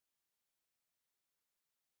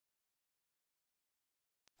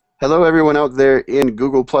Hello, everyone out there in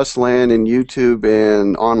Google Plus land and YouTube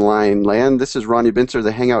and online land. This is Ronnie Bincer,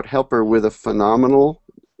 the Hangout Helper, with a phenomenal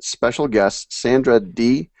special guest, Sandra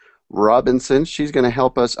Dee Robinson. She's going to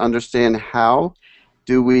help us understand how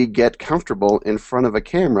do we get comfortable in front of a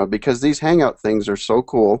camera, because these Hangout things are so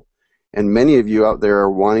cool, and many of you out there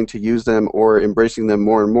are wanting to use them or embracing them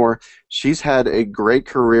more and more. She's had a great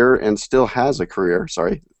career and still has a career.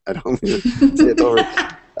 Sorry, I don't mean to say it over.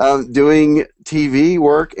 Doing TV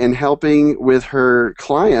work and helping with her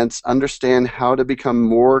clients understand how to become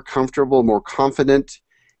more comfortable, more confident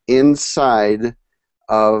inside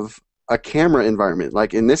of a camera environment,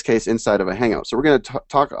 like in this case, inside of a Hangout. So we're going to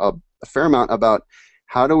talk a fair amount about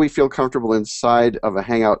how do we feel comfortable inside of a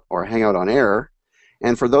Hangout or Hangout on Air.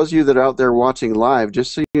 And for those of you that are out there watching live,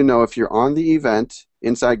 just so you know, if you're on the event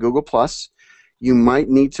inside Google+, you might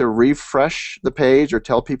need to refresh the page or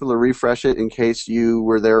tell people to refresh it in case you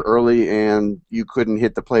were there early and you couldn't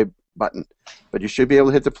hit the play button. But you should be able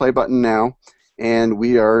to hit the play button now, and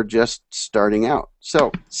we are just starting out.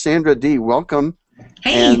 So, Sandra Dee, welcome.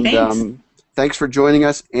 Hey, and, thanks. Thanks for joining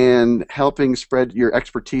us and helping spread your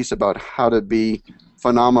expertise about how to be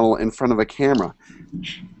phenomenal in front of a camera.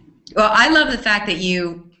 Well, I love the fact that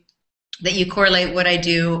you correlate what I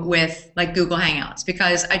do with like Google Hangouts,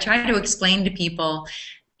 because I try to explain to people,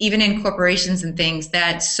 even in corporations and things,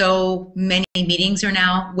 that so many meetings are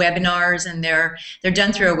now webinars and they're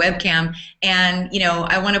done through a webcam. And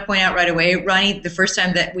I want to point out right away, Ronnie, the first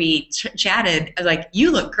time that we chatted, I was like,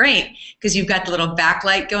 you look great, because you've got the little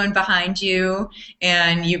backlight going behind you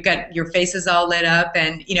and you've got your faces all lit up.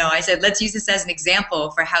 And I said, let's use this as an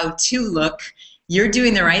example for how to look. You're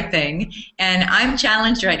doing the right thing, and I'm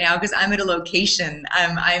challenged right now because I'm at a location.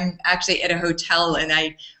 I'm actually at a hotel, and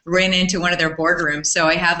I ran into one of their boardrooms. So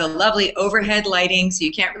I have the lovely overhead lighting, so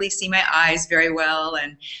you can't really see my eyes very well,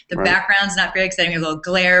 and the background's not very exciting. A little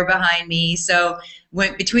glare behind me. So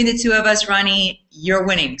between the two of us, Ronnie, you're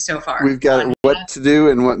winning so far. We've got what to do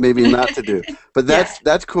and what maybe not to do. But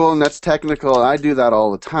that's cool and that's technical. I do that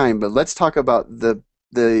all the time. But let's talk about the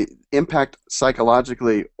impact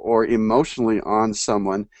psychologically or emotionally on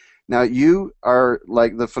someone. Now, you are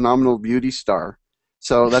like the phenomenal beauty star,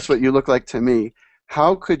 so that's what you look like to me.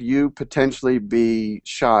 How could you potentially be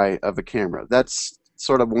shy of a camera? That's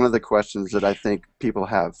sort of one of the questions that I think people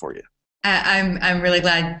have for you. I'm really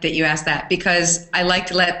glad that you asked that, because I like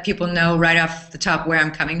to let people know right off the top where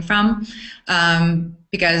I'm coming from,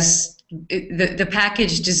 because the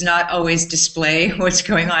package does not always display what's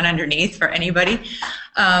going on underneath for anybody.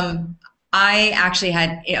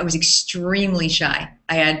 I was extremely shy.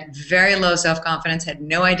 I had very low self-confidence, had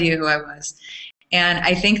no idea who I was. And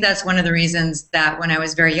I think that's one of the reasons that when I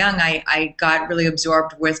was very young, I got really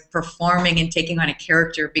absorbed with performing and taking on a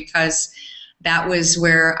character, because that was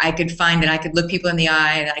where I could find that I could look people in the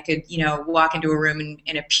eye, that I could, walk into a room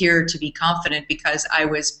and appear to be confident because I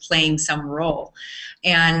was playing some role.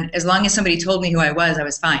 And as long as somebody told me who I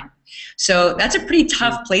was fine. So that's a pretty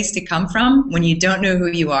tough place to come from when you don't know who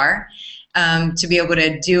you are, to be able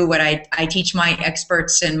to do what I teach my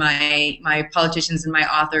experts and my politicians and my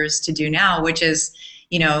authors to do now, which is,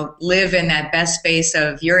 live in that best space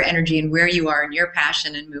of your energy and where you are and your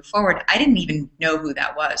passion and move forward. I didn't even know who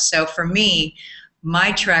that was. So for me,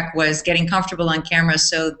 my trek was getting comfortable on camera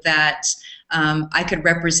so that I could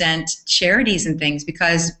represent charities and things,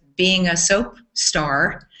 because being a soap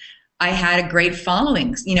star, I had a great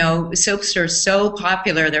following. Soaps are so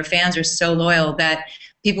popular, their fans are so loyal that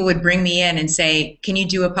people would bring me in and say, can you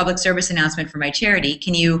do a public service announcement for my charity?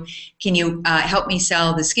 Can you help me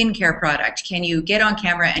sell the skincare product? Can you get on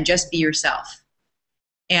camera and just be yourself?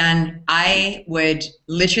 And I would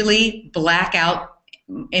literally black out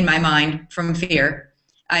in my mind from fear.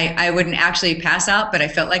 I wouldn't actually pass out, but I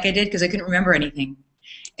felt like I did because I couldn't remember anything.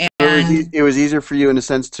 And it was easier for you in a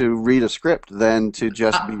sense to read a script than to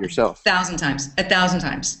just be yourself. 1,000 times. 1,000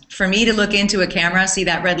 times. For me to look into a camera, see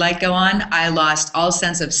that red light go on, I lost all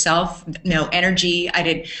sense of self, no energy. I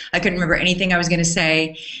couldn't remember anything I was going to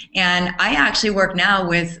say. And I actually work now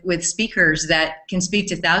with speakers that can speak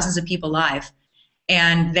to thousands of people live.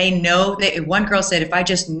 And they know that, one girl said, if I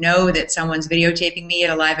just know that someone's videotaping me at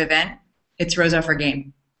a live event, it throws off her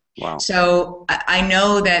game. Wow. So I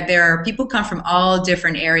know that there are people come from all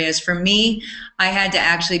different areas. For me, I had to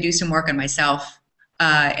actually do some work on myself,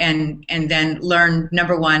 and then learn,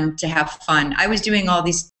 number one, to have fun. I was doing all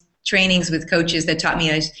these trainings with coaches that taught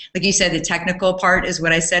me, like you said, the technical part is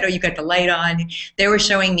what I said. Oh, you got the light on. They were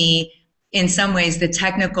showing me, in some ways, the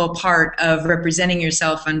technical part of representing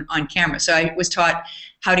yourself on camera. So I was taught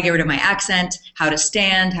how to get rid of my accent, how to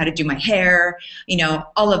stand, how to do my hair,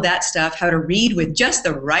 all of that stuff, how to read with just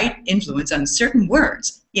the right influence on certain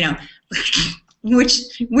words,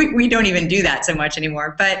 which we don't even do that so much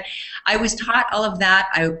anymore. But I was taught all of that.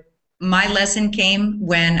 My lesson came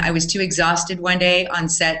when I was too exhausted one day on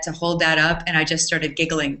set to hold that up, and I just started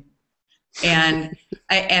giggling. And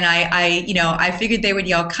I figured they would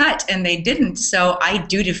yell cut, and they didn't. So I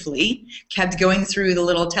dutifully kept going through the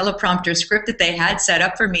little teleprompter script that they had set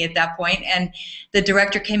up for me at that point. And the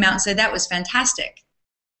director came out and said, that was fantastic.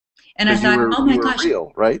 And I thought, oh my gosh,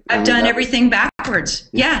 real, right? I've done everything backwards.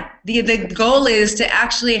 Yeah. The goal is to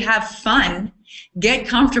actually have fun, get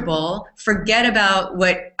comfortable, forget about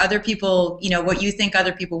what other people, what you think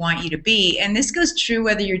other people want you to be. And this goes true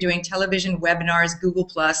whether you're doing television, webinars, Google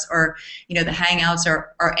Plus, or, the Hangouts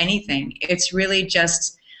or anything. It's really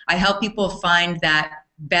just, I help people find that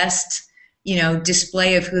best,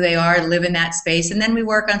 display of who they are, live in that space. And then we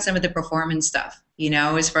work on some of the performance stuff,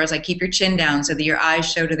 as far as like keep your chin down so that your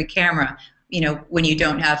eyes show to the camera, when you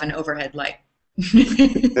don't have an overhead light.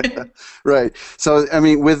 Right. So, I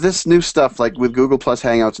mean, with this new stuff, like with Google Plus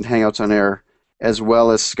Hangouts and Hangouts on Air, as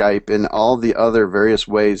well as Skype and all the other various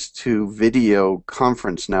ways to video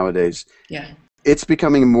conference nowadays, yeah, it's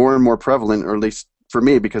becoming more and more prevalent, or at least for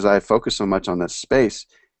me, because I focus so much on this space,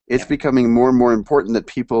 it's becoming more and more important that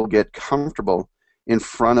people get comfortable in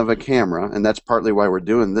front of a camera, and that's partly why we're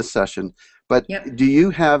doing this session. But do you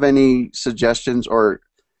have any suggestions or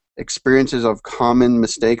experiences of common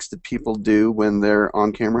mistakes that people do when they're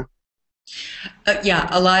on camera? Yeah,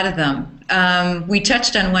 a lot of them. We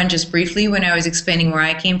touched on one just briefly when I was explaining where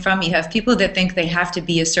I came from. You have people that think they have to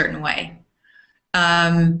be a certain way.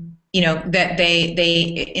 That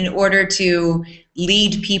they in order to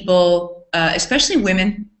lead people, especially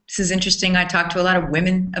women. This is interesting. I talk to a lot of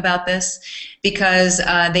women about this because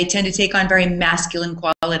they tend to take on very masculine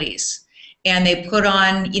qualities. And they put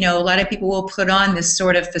on, a lot of people will put on this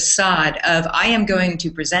sort of facade of, I am going to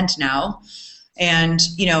present now. And,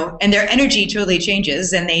 and their energy totally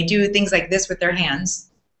changes. And they do things like this with their hands.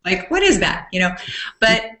 Like, what is that?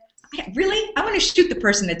 But really, I want to shoot the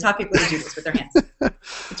person that taught people to do this with their hands.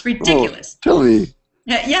 It's ridiculous. Oh, tell me.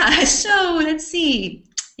 Yeah, so let's see.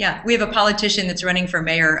 Yeah, we have a politician that's running for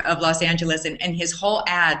mayor of Los Angeles, and his whole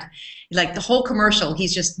ad, like the whole commercial,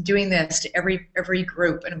 he's just doing this to every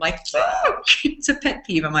group, and I'm like, oh, it's a pet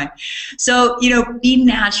peeve of mine. So, be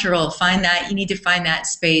natural, find that, you need to find that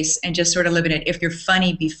space and just sort of live in it. If you're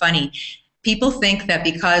funny, be funny. People think that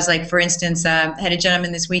because, like, for instance, I had a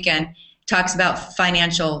gentleman this weekend talks about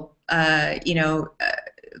financial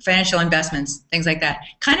investments, things like that.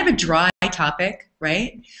 Kind of a dry topic,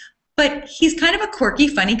 right? But he's kind of a quirky,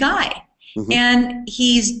 funny guy. Mm-hmm. And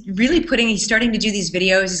he's starting to do these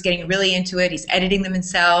videos. He's getting really into it. He's editing them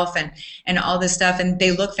himself and all this stuff. And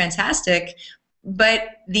they look fantastic.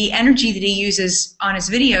 But the energy that he uses on his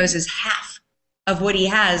videos is half of what he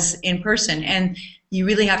has in person. And you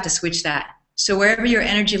really have to switch that. So wherever your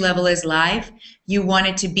energy level is live, you want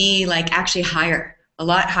it to be like actually higher. A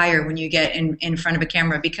lot higher when you get in front of a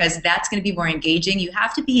camera, because that's going to be more engaging. You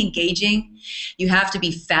have to be engaging. You have to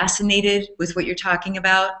be fascinated with what you're talking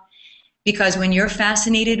about, because when you're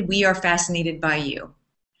fascinated, we are fascinated by you.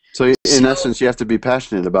 So in essence, you have to be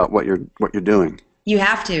passionate about what you're doing. You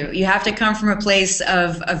have to. You have to come from a place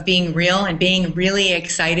of being real and being really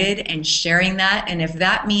excited and sharing that. And if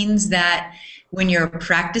that means that when you're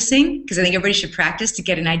practicing, because I think everybody should practice to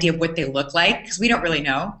get an idea of what they look like, because we don't really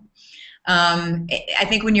know. I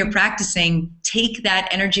think when you're practicing, take that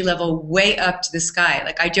energy level way up to the sky.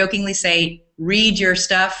 Like I jokingly say, read your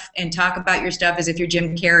stuff and talk about your stuff as if you're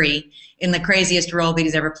Jim Carrey in the craziest role that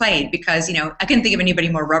he's ever played, because, I couldn't think of anybody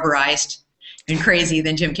more rubberized and crazy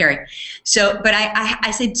than Jim Carrey. So, but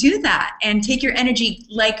I said, do that and take your energy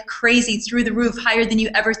like crazy through the roof, higher than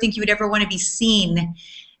you ever think you would ever want to be seen,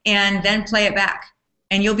 and then play it back.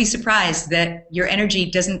 And you'll be surprised that your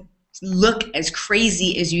energy doesn't look as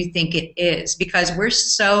crazy as you think it is, because we're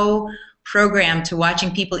so programmed to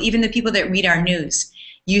watching people, even the people that read our news,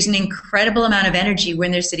 use an incredible amount of energy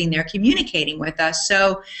when they're sitting there communicating with us.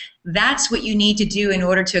 So that's what you need to do in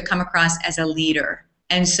order to come across as a leader.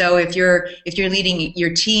 And so if you're leading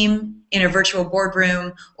your team in a virtual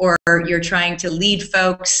boardroom, or you're trying to lead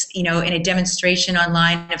folks, in a demonstration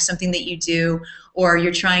online of something that you do, or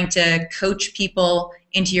you're trying to coach people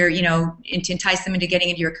into your, to entice them into getting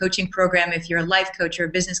into your coaching program, if you're a life coach or a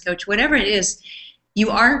business coach, whatever it is, you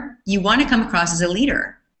want to come across as a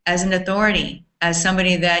leader, as an authority, as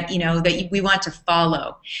somebody that, that we want to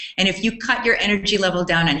follow. And if you cut your energy level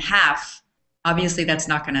down in half, obviously that's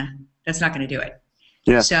not gonna do it.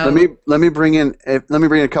 Yeah, So let me bring in let me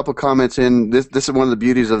bring a couple comments in. This is one of the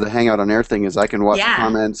beauties of the Hangout on Air thing is I can watch yeah,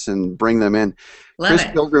 comments and bring them in. love Chris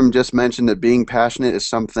it. Pilgrim just mentioned that being passionate is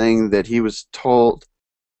something that he was told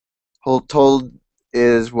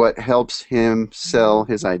is what helps him sell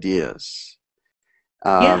his ideas.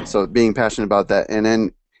 Yeah, So being passionate about that, and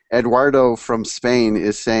then Eduardo from Spain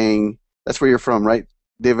is saying that's where you're from, right?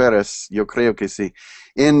 De veras, yo creo que sí.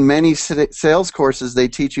 In many sales courses, they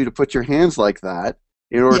teach you to put your hands like that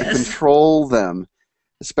in order to yes. control them,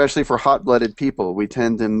 especially for hot-blooded people. We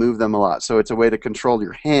tend to move them a lot, so it's a way to control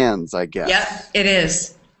your hands, I Yep, guess. it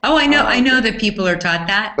is. Oh, I Okay. know that people are taught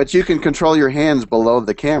that. But you can control your hands below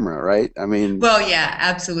the camera, right? I mean, Well, yeah,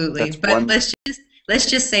 absolutely. that's But one. let's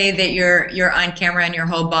just say that you're on camera and your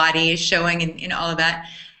whole body is showing and all of that.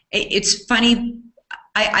 It's funny.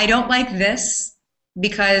 I don't like this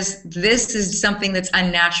because this is something that's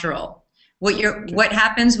unnatural. Okay. What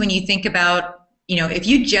happens when you think about, if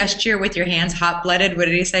you gesture with your hands, hot-blooded, what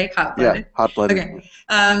did he say? Yeah, Hot-blooded. hot-blooded. Okay.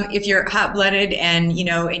 If you're hot-blooded and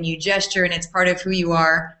and you gesture and it's part of who you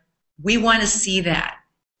are, we want to see that.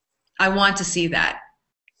 I want to see that.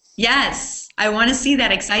 Yes, I want to see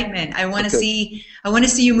that excitement. Okay. I want to see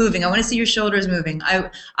you moving. I want to see your shoulders moving.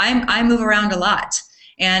 I move around a lot.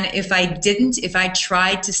 And if I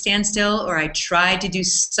tried to stand still or I tried to do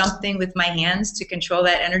something with my hands to control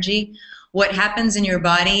that energy, what happens in your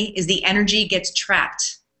body is the energy gets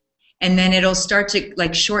trapped and then it'll start to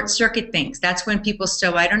like short circuit things. That's when people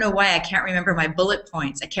still, I don't know why I can't remember my bullet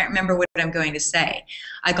points. I can't remember what I'm going to say.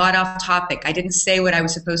 I got off topic. I didn't say what I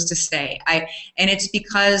was supposed to say. And it's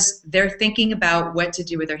because they're thinking about what to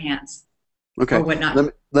do with their hands or Okay. what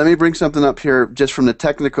not. Let me bring something up here just from the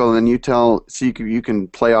technical, and you tell, so you can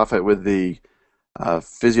play off it with the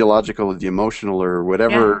physiological, the emotional, or Yeah.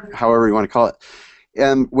 whatever, however you want to call it.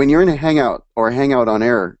 And when you're in a Hangout or a Hangout on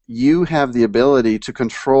Air, you have the ability to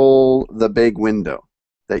control the big window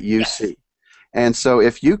that you Yes. see. And so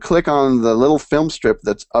if you click on the little film strip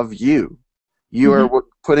that's of you, you are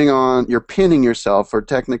Mm-hmm. you're pinning yourself, or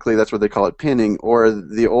technically that's what they call it, pinning, or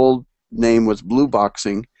the old name was blue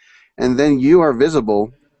boxing, and then you are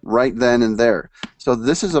visible right then and there. So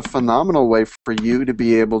this is a phenomenal way for you to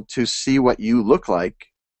be able to see what you look like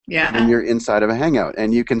when Yeah. you're inside of a Hangout,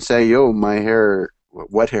 and you can say, "Yo, my hair,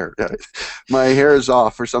 what hair? My hair is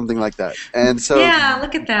off," or something like that. And so Yeah.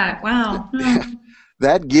 Look at that. Wow. Hmm.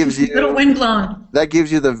 that gives Little you wind blown.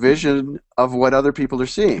 the vision of what other people are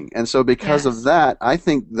seeing. And so because of Yes. that, I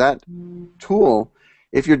think that tool,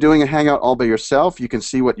 if you're doing a Hangout all by yourself, you can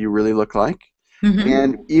see what you really look like.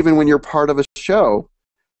 And Mm-hmm. even when you're part of a show,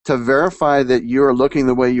 to verify that you're looking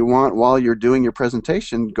the way you want while you're doing your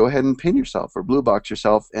presentation, go ahead and pin yourself or blue box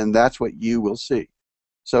yourself, and that's what you will see.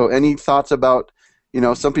 So any thoughts about,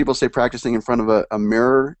 some people say practicing in front of a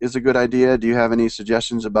mirror is a good idea. Do you have any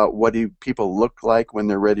suggestions about what do people look like when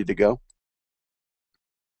they're ready to go?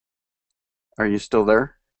 Are you still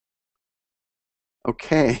there?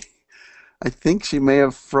 Okay. I think she may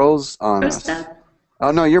have froze on Post us. up.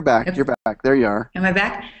 Oh, no, you're back. You're back. There you are. Am I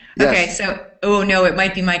back? Okay, Yes. so oh no, it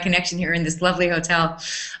might be my connection here in this lovely hotel.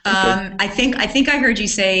 Okay. I think I heard you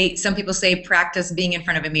say some people say practice being in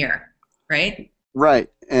front of a mirror, right? Right.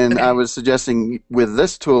 And I Okay. was suggesting with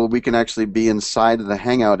this tool, we can actually be inside of the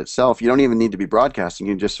Hangout itself. You don't even need to be broadcasting.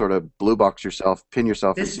 You can just sort of blue box yourself, pin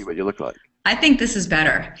yourself, and see This what you look like. I think this is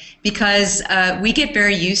better because we get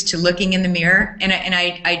very used to looking in the mirror, and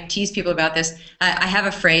I tease people about this. I have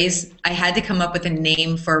a phrase. I had to come up with a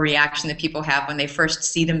name for a reaction that people have when they first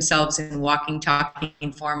see themselves in walking,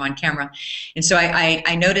 talking form on camera. And so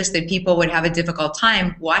I noticed that people would have a difficult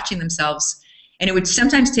time watching themselves, and it would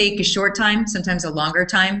sometimes take a short time, sometimes a longer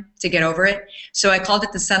time to get over it. So I called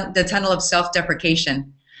it the tunnel of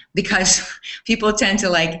self-deprecation because people tend to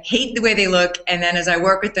like hate the way they look, and then as I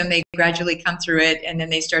work with them they gradually come through it and then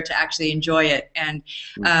they start to actually enjoy it. And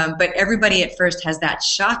but everybody at first has that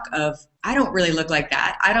shock of, I don't really look like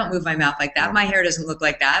that, I don't move my mouth like that, my hair doesn't look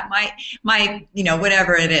like that, my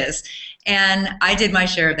whatever it is. And I did my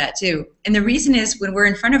share of that too. And the reason is, when we're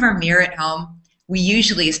in front of our mirror at home, we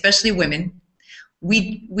usually, especially women,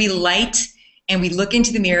 we light and we look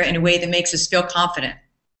into the mirror in a way that makes us feel confident,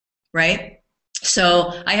 right?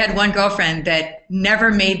 So I had one girlfriend that never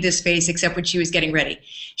made this face except when she was getting ready.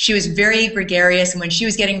 She was very gregarious, and when she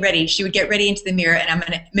was getting ready, she would get ready into the mirror, and I'm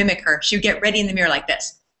going to mimic her. She would get ready in the mirror like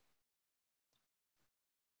this,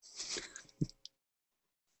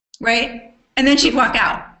 right? And then she'd walk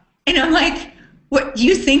out. And I'm like, what,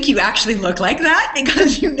 you think you actually look like that?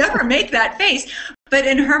 Because you never make that face. But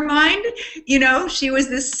in her mind, you know, she was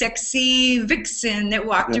this sexy vixen that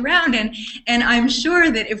walked Yeah. around. And I'm sure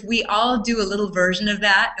that if we all do a little version of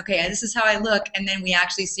that, okay, this is how I look, and then we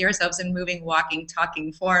actually see ourselves in moving, walking,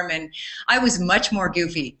 talking form. And I was much more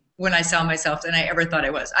goofy when I saw myself than I ever thought I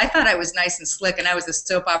was. I thought I was nice and slick, and I was a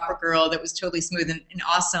soap opera girl that was totally smooth and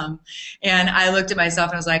awesome. And I looked at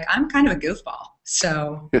myself and I was like, I'm kind of a goofball.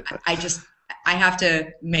 So I have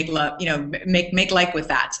to make love, you know, make like with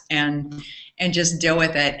that and just deal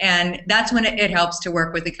with it. And that's when it helps to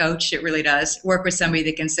work with a coach. It really does. Work with somebody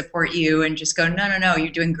that can support you and just go, no, you're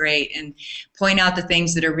doing great, and point out the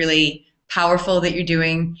things that are really powerful that you're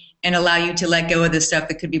doing and allow you to let go of the stuff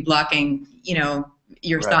that could be blocking, you know,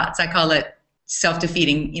 your thoughts. I call it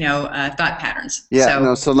self-defeating, you know, thought patterns. Yeah,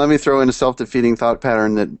 no, so let me throw in a self-defeating thought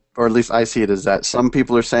pattern that, or at least I see it as that. Some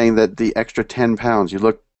people are saying that the extra 10 pounds, you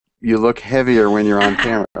look heavier when you're on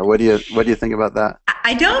camera. What do you think about that?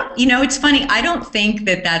 I don't, you know, it's funny. I don't think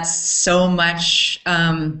that that's so much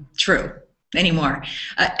true anymore.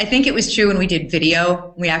 I think it was true when we did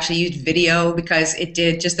video. We actually used video because it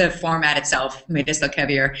did, just the format itself made us look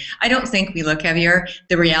heavier. I don't think we look heavier.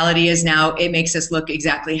 The reality is now it makes us look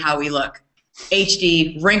exactly how we look.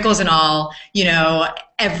 HD, wrinkles and all, you know,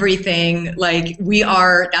 everything, like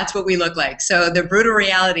that's what we look like. So the brutal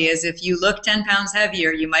reality is if you look 10 pounds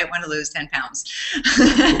heavier, you might want to lose 10 pounds.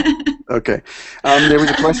 Okay. There was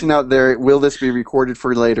a question out there, will this be recorded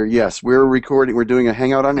for later? Yes, we're recording. We're doing a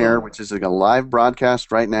Hangout on Air, which is like a live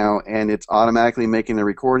broadcast right now, and it's automatically making a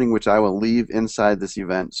recording, which I will leave inside this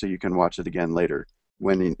event so you can watch it again later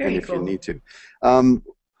if you need to.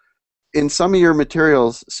 In some of your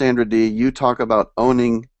materials, Sandra Dee, you talk about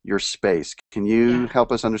owning your space. Can you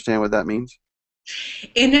help us understand what that means?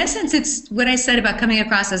 In essence, it's what I said about coming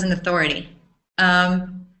across as an authority.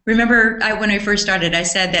 Remember, when I first started, I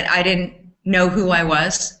said that I didn't know who I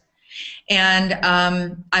was, and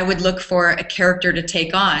I would look for a character to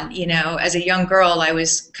take on. You know, as a young girl, I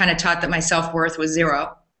was kind of taught that my self-worth was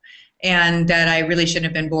 0. And that I really shouldn't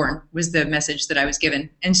have been born was the message that I was given.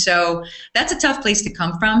 And so that's a tough place to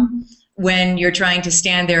come from when you're trying to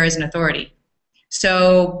stand there as an authority.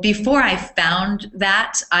 So before I found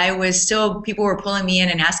that, people were pulling me in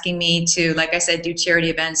and asking me to, like I said, do charity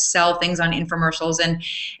events, sell things on infomercials.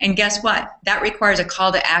 And guess what? That requires a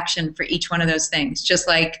call to action for each one of those things. Just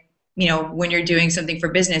like, you know, when you're doing something for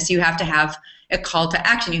business, you have to have a call to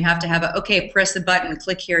action. You have to have okay, press the button,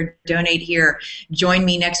 click here, donate here, join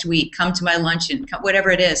me next week, come to my luncheon, whatever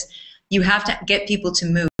it is. You have to get people to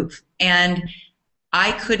move. And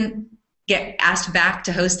I couldn't get asked back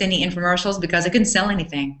to host any infomercials because I couldn't sell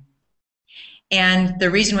anything. And the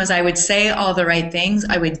reason was I would say all the right things.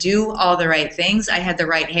 I would do all the right things. I had the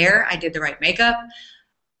right hair. I did the right makeup.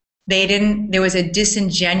 There was a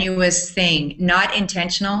disingenuous thing, not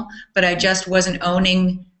intentional, but I just wasn't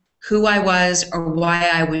owning who I was or why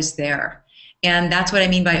I was there. And that's what I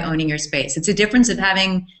mean by owning your space. It's a difference of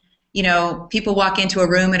having, you know, people walk into a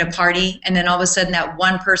room at a party and then all of a sudden that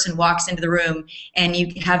one person walks into the room and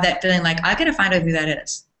you have that feeling like, I gotta find out who that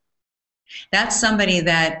is. That's somebody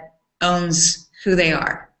that owns who they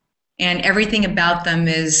are. And everything about them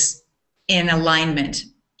is in alignment.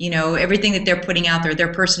 You know, everything that they're putting out there,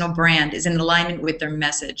 their personal brand is in alignment with their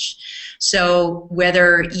message. So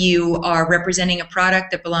whether you are representing a product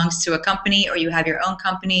that belongs to a company or you have your own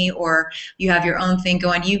company or you have your own thing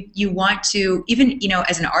going, you want to, even, you know,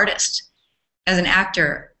 as an artist, as an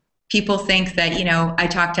actor, people think that, you know, I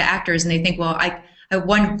talk to actors and they think, well, I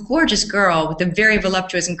one gorgeous girl with a very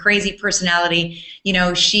voluptuous and crazy personality, you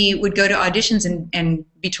know, she would go to auditions and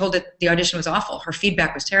be told that the audition was awful. Her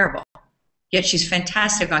feedback was terrible. Yet she's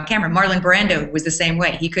fantastic on camera. Marlon Brando was the same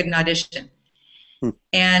way. He couldn't audition.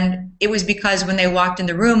 And it was because when they walked in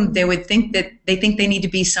the room, they would think that they need to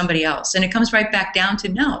be somebody else. And it comes right back down to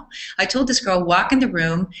no. I told this girl, walk in the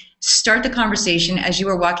room, start the conversation as you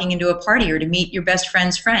were walking into a party or to meet your best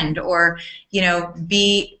friend's friend, or, you know,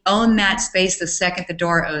 own that space the second the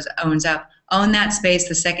door opens up. Own that space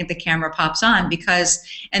the second the camera pops on,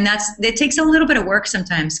 it takes a little bit of work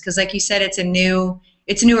sometimes because, like you said, it's a new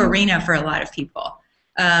arena for a lot of people.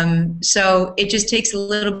 So it just takes a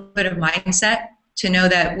little bit of mindset to know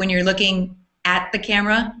that when you're looking at the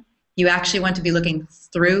camera, you actually want to be looking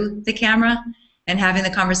through the camera and having the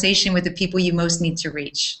conversation with the people you most need to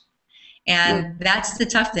reach. And that's the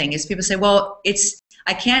tough thing is people say, well,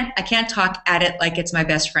 I can't talk at it like it's my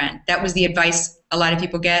best friend. That was the advice a lot of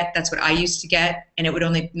people get. That's what I used to get, and it would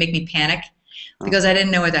only make me panic because I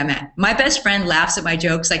didn't know what that meant. My best friend laughs at my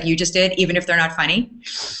jokes like you just did, even if they're not funny.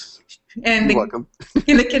 And You're welcome.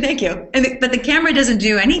 Thank you. But the camera doesn't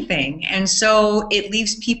do anything, and so it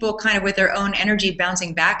leaves people kind of with their own energy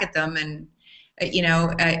bouncing back at them. And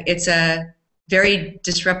It's a very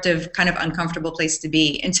disruptive, kind of uncomfortable place to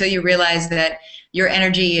be until you realize that your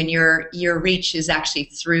energy and your reach is actually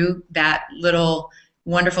through that little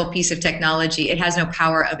wonderful piece of technology. It has no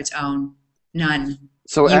power of its own, none.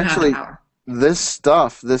 So You have the actually, power.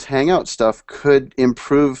 this Hangout stuff could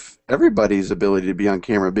improve everybody's ability to be on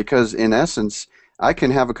camera because, in essence, I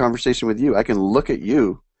can have a conversation with you. I can look at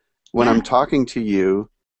you when I'm Yeah. talking to you,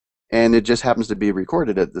 and it just happens to be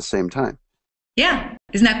recorded at the same time. Yeah.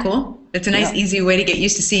 Isn't that cool? It's a nice, Yeah. easy way to get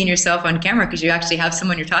used to seeing yourself on camera because you actually have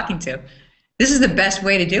someone you're talking to. This is the best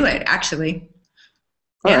way to do it, actually.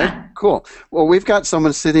 All right. Yeah. Cool. Well, we've got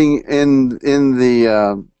someone sitting in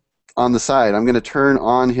the on the side. I'm going to turn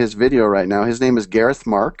on his video right now. His name is Gareth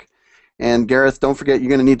Mark. And Gareth, don't forget, you're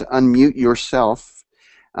going to need to unmute yourself.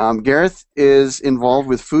 Gareth is involved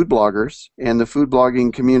with food bloggers and the food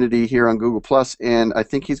blogging community here on Google Plus, and I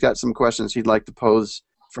think he's got some questions he'd like to pose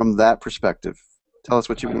from that perspective. Tell us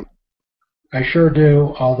what you want. I sure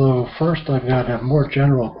do, although first I've got a more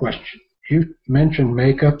general question. You mentioned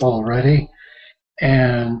makeup already,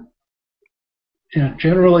 and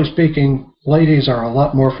generally speaking, ladies are a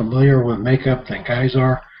lot more familiar with makeup than guys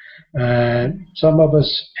are. Some of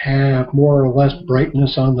us have more or less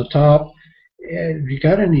brightness on the top. Have you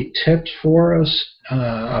got any tips for us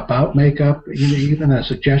about makeup, even a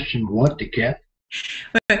suggestion what to get?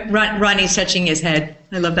 Ronnie's touching his head.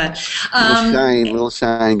 I love that. Little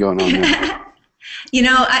shine going on there.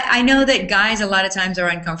 I know that guys a lot of times are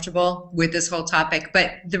uncomfortable with this whole topic,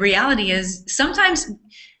 but the reality is sometimes,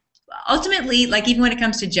 ultimately, like even when it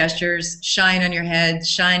comes to gestures, shine on your head,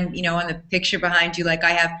 shine, on the picture behind you, like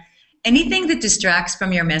I have, anything that distracts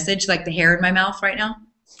from your message, like the hair in my mouth right now.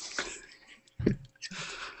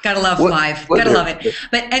 Gotta love live. Gotta love it.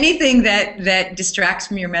 But anything that distracts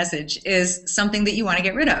from your message is something that you want to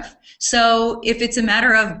get rid of. So if it's a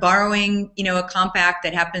matter of borrowing, a compact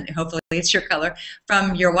that happened, hopefully it's your color,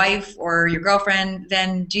 from your wife or your girlfriend,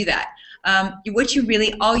 then do that. All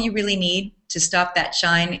you really need to stop that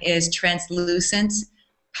shine is translucent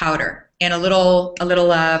powder and a little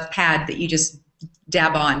pad that you just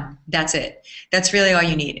dab on. That's it. That's really all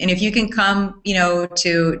you need. And if you can come,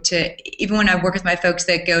 to even when I work with my folks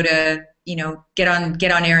that go to, get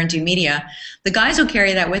on air and do media, the guys will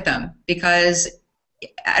carry that with them because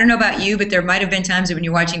I don't know about you, but there might have been times when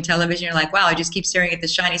you're watching television, you're like, wow, I just keep staring at the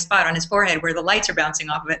shiny spot on his forehead where the lights are bouncing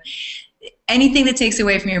off of it. Anything that takes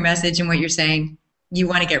away from your message and what you're saying, you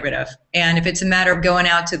want to get rid of. And if it's a matter of going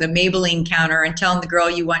out to the Maybelline counter and telling the girl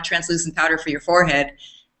you want translucent powder for your forehead,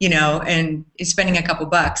 and spending a couple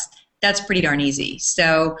bucks, that's pretty darn easy.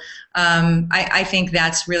 So I think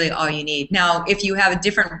that's really all you need. Now, if you have a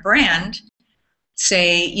different brand,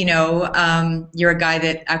 say, you're a guy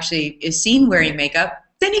that actually is seen wearing makeup,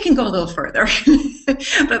 then you can go a little further.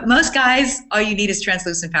 But most guys, all you need is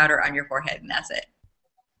translucent powder on your forehead, and that's it.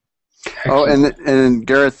 Oh, and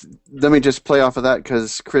Gareth, let me just play off of that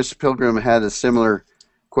because Chris Pilgrim had a similar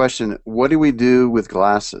question. What do we do with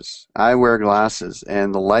glasses? I wear glasses,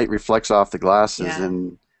 and the light reflects off the glasses,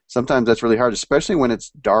 and sometimes that's really hard, especially when it's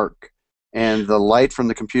dark, and the light from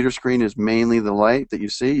the computer screen is mainly the light that you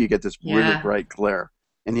see. You get this really bright glare.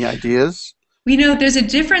 Any ideas? There's a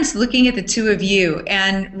difference looking at the two of you.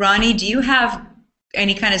 And Ronnie, do you have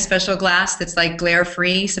any kind of special glass that's like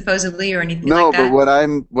glare-free, supposedly, or anything like that? No,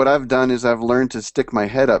 but what I've done is I've learned to stick my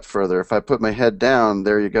head up further. If I put my head down,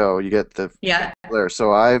 there you go. You get the glare.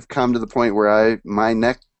 So I've come to the point where my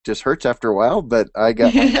neck just hurts after a while, but I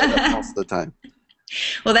got my head up most of the time.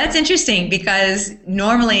 Well, that's interesting because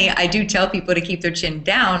normally I do tell people to keep their chin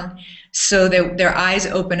down so that their eyes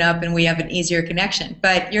open up and we have an easier connection.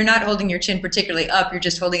 But you're not holding your chin particularly up. You're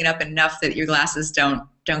just holding it up enough that your glasses don't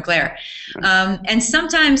glare. And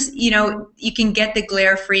sometimes, you can get the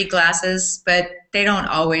glare-free glasses, but they don't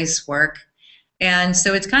always work. And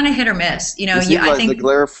so it's kind of hit or miss. I think the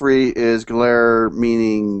glare-free is glare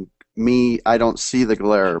meaning I don't see the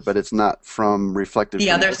glare, but it's not from reflected.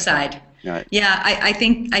 The other side. Right. Yeah, I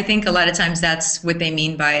think a lot of times that's what they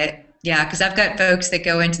mean by it. Yeah, because I've got folks that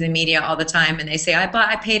go into the media all the time and they say,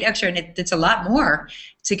 I paid extra, and it's a lot more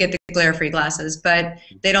to get the glare-free glasses, but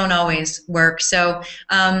they don't always work. So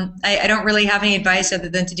I don't really have any advice other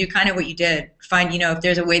than to do kind of what you did. Find, if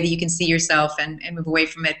there's a way that you can see yourself and move away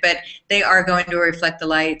from it, but they are going to reflect the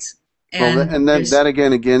light. And that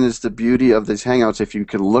again is the beauty of these Hangouts. If you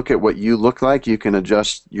can look at what you look like, you can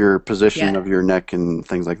adjust your position of your neck and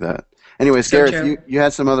things like that. Anyways, so Gareth, you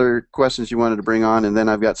had some other questions you wanted to bring on, and then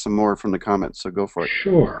I've got some more from the comments, so go for it.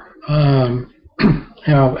 Sure.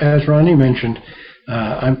 Now, as Ronnie mentioned,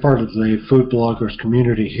 I'm part of the food bloggers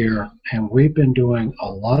community here, and we've been doing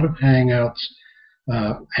a lot of Hangouts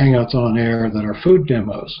Hangouts on air that are food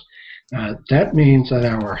demos. That means that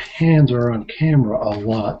our hands are on camera a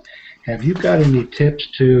lot. Have you got any tips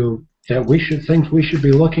things we should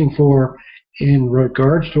be looking for in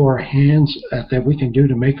regards to our hands that we can do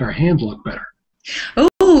to make our hands look better?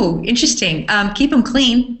 Oh, interesting. Keep them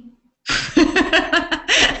clean.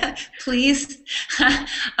 Please.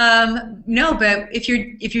 No, but if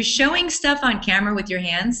you're showing stuff on camera with your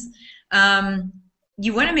hands,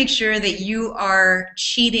 you want to make sure that you are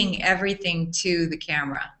cheating everything to the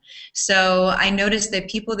camera. So I noticed that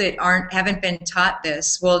people that haven't been taught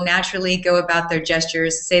this will naturally go about their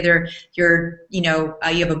gestures. Say you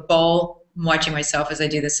have a bowl. I'm watching myself as I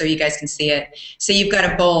do this so you guys can see it. So you've got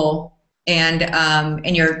a bowl and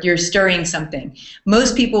you're stirring something.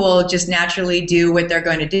 Most people will just naturally do what they're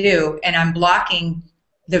going to do, and I'm blocking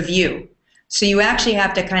the view. So you actually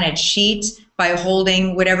have to kind of cheat by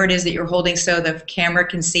holding whatever it is that you're holding so the camera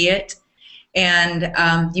can see it. And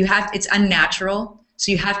it's unnatural.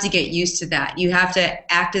 So you have to get used to that. You have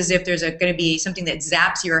to act as if there's going to be something that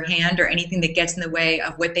zaps your hand or anything that gets in the way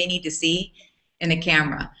of what they need to see in the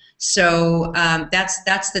camera. So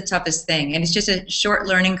that's the toughest thing, and it's just a short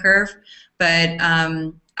learning curve. But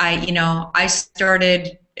I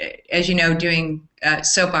started, as you know, doing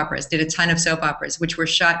soap operas. Did a ton of soap operas, which were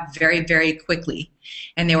shot very, very quickly,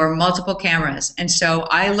 and there were multiple cameras. And so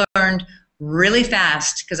I learned really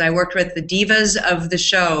fast because I worked with the divas of the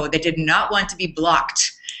show that did not want to be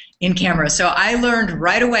blocked in camera. So I learned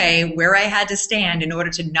right away where I had to stand in order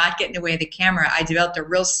to not get in the way of the camera. I developed a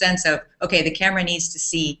real sense of, okay, the camera needs to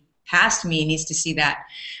see past me, needs to see that.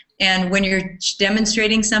 And when you're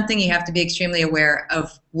demonstrating something, you have to be extremely aware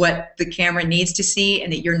of what the camera needs to see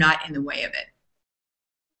and that you're not in the way of it.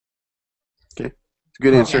 Okay,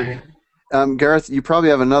 good answer. Gareth, you probably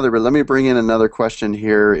have another, but let me bring in another question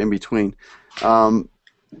here in between.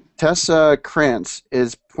 Tessa Krantz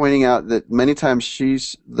is pointing out that many times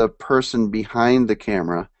she's the person behind the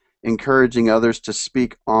camera, encouraging others to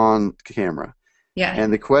speak on camera. Yeah.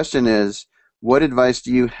 And the question is, what advice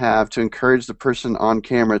do you have to encourage the person on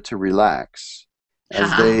camera to relax,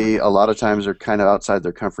 as they a lot of times are kind of outside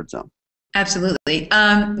their comfort zone? Absolutely.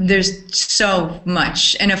 There's so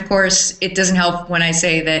much. And of course, it doesn't help when I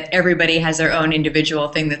say that everybody has their own individual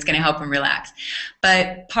thing that's going to help them relax.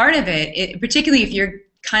 But part of it, particularly if you're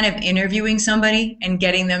kind of interviewing somebody and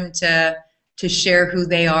getting them to share who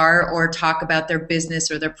they are or talk about their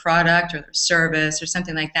business or their product or their service or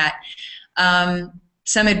something like that,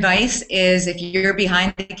 some advice is if you're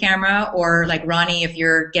behind the camera, or like Ronnie, if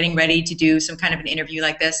you're getting ready to do some kind of an interview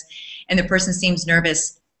like this and the person seems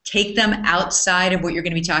nervous, take them outside of what you're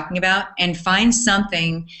going to be talking about and find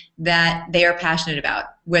something that they are passionate about,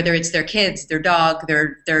 whether it's their kids, their dog,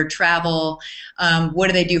 their travel, what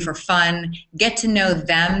do they do for fun. Get to know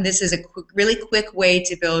them. This is a really quick way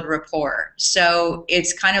to build rapport. So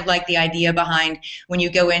it's kind of like the idea behind when you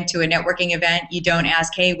go into a networking event, you don't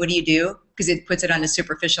ask, hey, what do you do? Because it puts it on a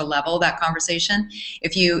superficial level, that conversation.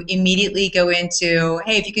 If you immediately go into,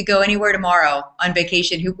 hey, if you could go anywhere tomorrow on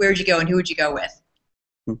vacation, where'd you go and who would you go with?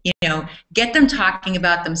 You know, get them talking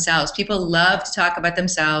about themselves. People love to talk about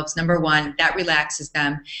themselves. Number one, that relaxes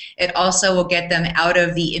them. It also will get them out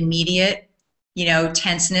of the immediate,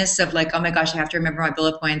 tenseness of like, oh my gosh, I have to remember my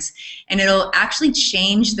bullet points. And it'll actually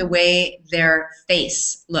change the way their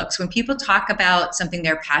face looks. When people talk about something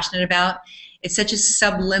they're passionate about, it's such a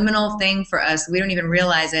subliminal thing for us. We don't even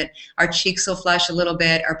realize it. Our cheeks will flush a little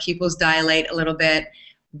bit. Our pupils dilate a little bit.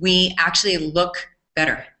 We actually look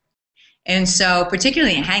better. And so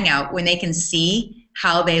particularly in Hangout, when they can see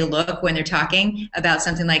how they look when they're talking about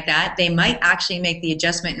something like that, they might actually make the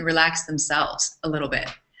adjustment and relax themselves a little bit.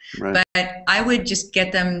 Right. But I would just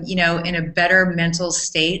get them, in a better mental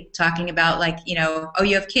state, talking about like, oh,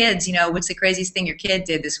 you have kids, what's the craziest thing your kid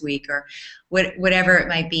did this week, or whatever it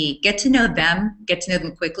might be. Get to know them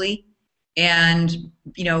quickly, and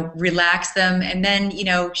relax them, and then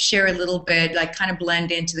share a little bit, like kind of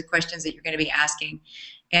blend into the questions that you're going to be asking.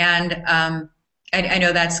 And I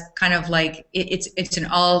know that's kind of like it's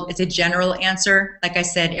a general answer. Like I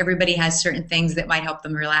said, everybody has certain things that might help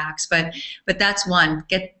them relax, but that's one.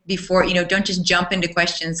 Don't just jump into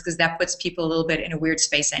questions, because that puts people a little bit in a weird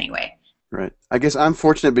space anyway. Right. I guess I'm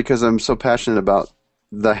fortunate because I'm so passionate about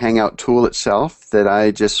the Hangout tool itself that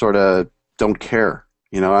I just sort of don't care.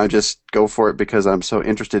 I just go for it because I'm so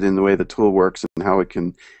interested in the way the tool works and how it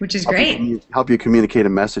can, which is great, help you communicate a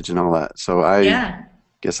message and all that. So I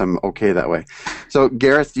guess I'm okay that way. So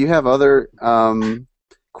Gareth, do you have other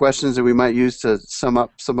questions that we might use to sum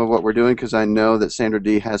up some of what we're doing? Because I know that Sandra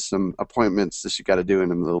Dee has some appointments that she's got to do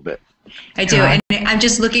in a little bit. I do, and I'm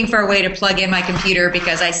just looking for a way to plug in my computer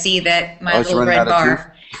because I see that my little red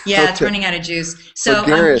bar. Yeah, it's running out of juice. So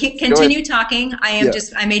Gareth, continue talking.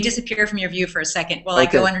 I may disappear from your view for a second while I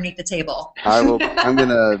go underneath the table. I'm going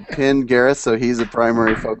to pin Gareth so he's the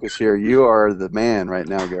primary focus here. You are the man right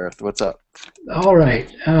now, Gareth. What's up? All right.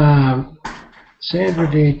 Sandra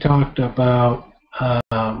Dee talked about,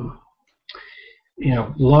 you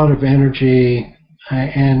know, a lot of energy.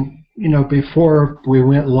 And, you know, before we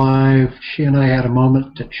went live, she and I had a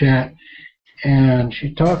moment to chat. And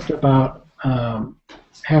she talked about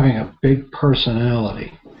having a big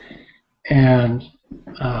personality. And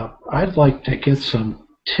I'd like to get some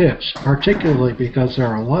tips, particularly because there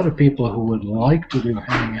are a lot of people who would like to do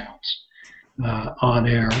Hangouts on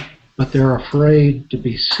air, but they're afraid to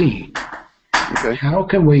be seen. Okay. How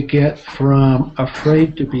can we get from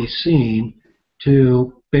afraid to be seen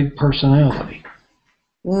to big personality?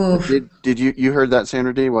 Oof. Did you heard that,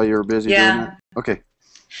 Sandra Dee, while you were busy doing that? Okay.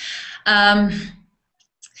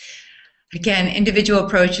 Again, individual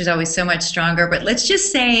approach is always so much stronger, but let's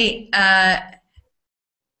just say,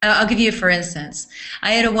 I'll give you for instance.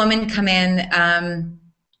 I had a woman come in and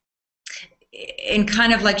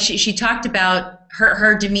kind of like she talked about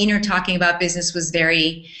her demeanor talking about business was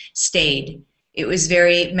very staid. It was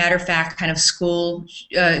very matter of fact, kind of school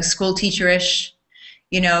teacherish.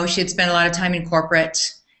 You know, she had spent a lot of time in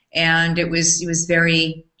corporate, and it was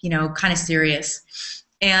very, you know, kind of serious.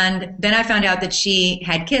 And then I found out that she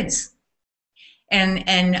had kids.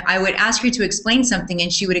 And I would ask her to explain something,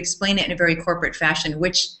 and she would explain it in a very corporate fashion,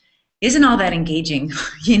 which isn't all that engaging,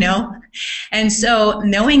 you know? And so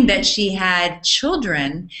knowing that she had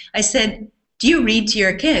children, I said, do you read to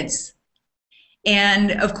your kids?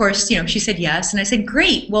 And of course, you know, she said yes. And I said,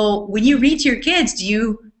 great. Well, when you read to your kids, do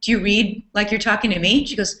you read like you're talking to me?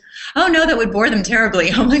 She goes, oh, no, that would bore them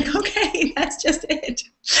terribly. I'm like, okay, that's just it.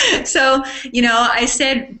 So, you know, I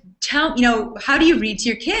said, you know, how do you read to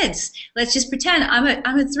your kids? Let's just pretend I'm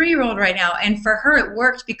a 3-year-old right now. And for her, it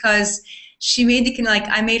worked because she made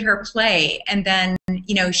I made her play. And then,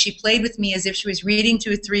 you know, she played with me as if she was reading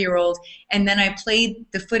to a 3-year-old. And then I played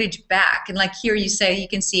the footage back. And like here you say, you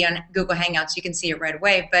can see on Google Hangouts, you can see it right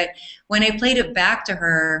away. But when I played it back to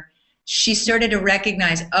her, she started to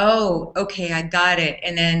recognize, oh, okay, I got it.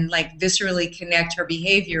 And then like viscerally connect her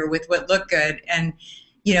behavior with what looked good. And,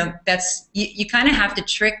 you know, that's, you kind of have to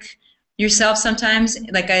trick yourself sometimes.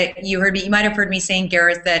 Like you might have heard me saying,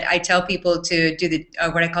 Gareth, that I tell people to do the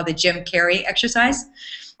what I call the Jim Carrey exercise,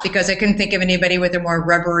 because I couldn't think of anybody with a more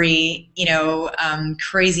rubbery, you know,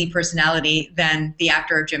 crazy personality than the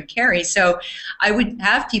actor Jim Carrey. So I would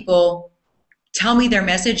have people tell me their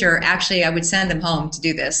message, or actually I would send them home to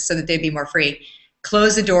do this so that they'd be more free.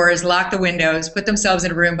 Close the doors, lock the windows, put themselves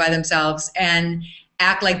in a room by themselves, and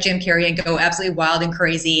act like Jim Carrey and go absolutely wild and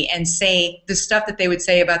crazy and say the stuff that they would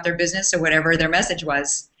say about their business or whatever their message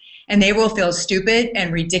was. And they will feel stupid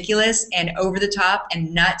and ridiculous and over the top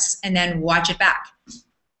and nuts, and then watch it back.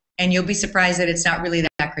 And you'll be surprised that it's not really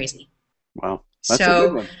that crazy. Wow. That's a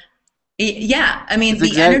good one. Yeah, I mean,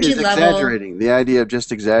 the energy level. Exaggerating, the idea of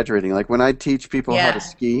just exaggerating. Like when I teach people how to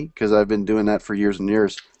ski, because I've been doing that for years and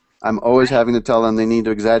years, I'm always having to tell them they need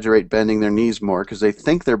to exaggerate bending their knees more because they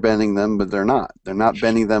think they're bending them, but they're not. They're not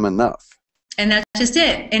bending them enough. And that's just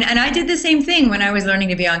it. And I did the same thing when I was learning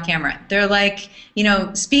to be on camera. They're like, you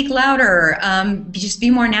know, speak louder, just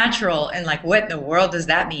be more natural. And like, what in the world does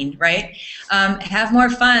that mean, right? Have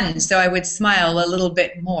more fun. So I would smile a little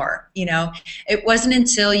bit more, you know. It wasn't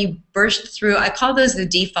until you burst through, I call those the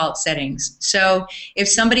default settings. So if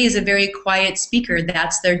somebody is a very quiet speaker,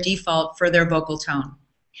 that's their default for their vocal tone.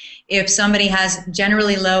 If somebody has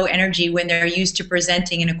generally low energy when they're used to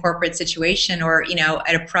presenting in a corporate situation or, you know,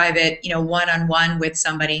 at a private, you know, one-on-one with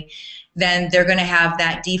somebody, then they're going to have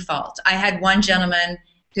that default. I had one gentleman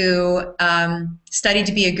who studied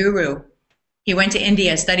to be a guru. He went to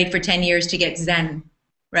India, studied for 10 years to get Zen,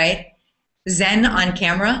 right? Zen on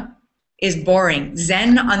camera is boring.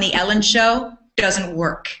 Zen on the Ellen show doesn't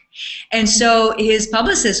work. And so his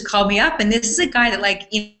publicist called me up, and this is a guy that, like,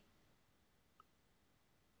 you know,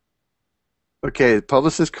 okay, the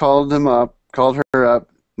publicist called her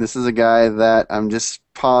up. This is a guy that I'm just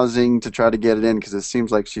pausing to try to get it in because it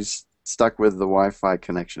seems like she's stuck with the Wi-Fi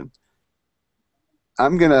connection.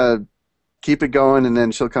 I'm going to keep it going, and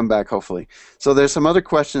then she'll come back, hopefully. So there's some other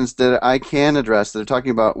questions that I can address that are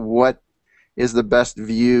talking about what is the best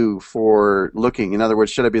view for looking. In other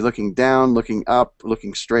words, should I be looking down, looking up,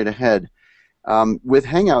 looking straight ahead? With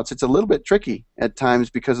Hangouts, it's a little bit tricky at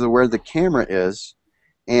times because of where the camera is.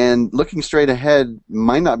 and looking straight ahead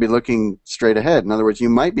might not be looking straight ahead. In other words, you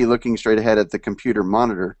might be looking straight ahead at the computer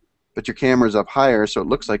monitor, but your camera's up higher, so it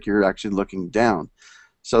looks like you're actually looking down.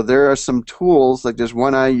 So there are some tools, like there's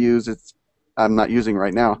one I use, I'm not using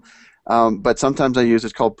right now, but sometimes I use,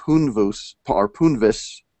 it's called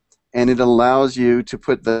Punvis, and it allows you to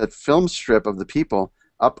put the film strip of the people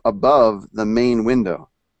up above the main window.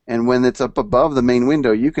 And when it's up above the main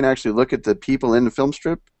window, you can actually look at the people in the film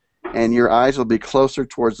strip, and your eyes will be closer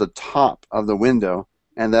towards the top of the window,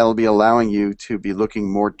 and that'll be allowing you to be looking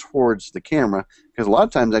more towards the camera, because a lot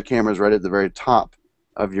of times that camera is right at the very top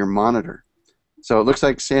of your monitor. So it looks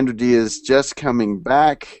like Sandra Dee is just coming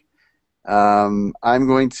back. I'm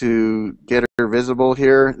going to get her visible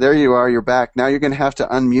here. There you are. You're back. Now you're going to have to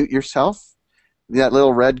unmute yourself. That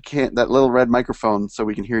little red microphone, so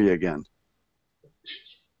we can hear you again.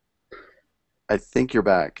 I think you're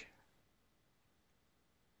back.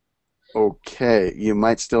 Okay, you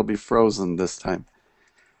might still be frozen this time.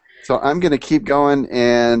 So I'm going to keep going,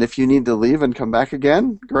 and if you need to leave and come back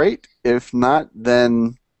again, great. If not,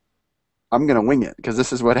 then I'm going to wing it, because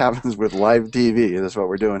this is what happens with live TV. That's what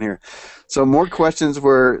we're doing here. So more questions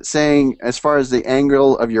were saying, as far as the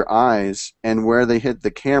angle of your eyes and where they hit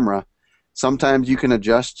the camera, sometimes you can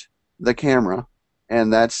adjust the camera,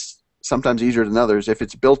 and that's sometimes easier than others. If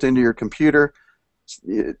it's built into your computer,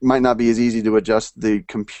 it might not be as easy to adjust the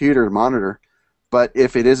computer monitor. But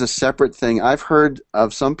if it is a separate thing, I've heard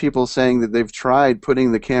of some people saying that they've tried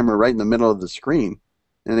putting the camera right in the middle of the screen,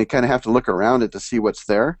 and they kind of have to look around it to see what's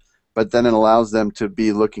there, but then it allows them to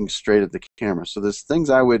be looking straight at the camera. So there's things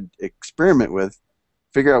I would experiment with,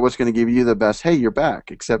 figure out what's going to give you the best. Hey, you're back,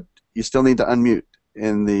 except you still need to unmute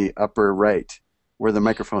in the upper right where the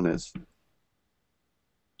microphone is.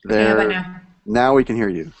 There. How about now? Now we can hear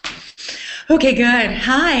you. Okay, good.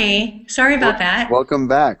 Hi. Sorry about that. Welcome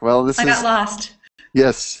back. Well, I got lost.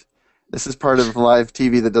 Yes. This is part of live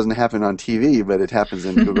TV that doesn't happen on TV, but it happens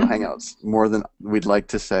in Google Hangouts more than we'd like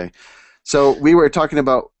to say. So we were talking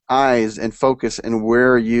about eyes and focus and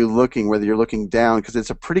where are you looking, whether you're looking down, because it's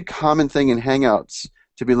a pretty common thing in Hangouts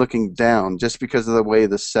to be looking down just because of the way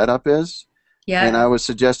the setup is. Yeah. And I was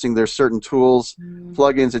suggesting there's certain tools,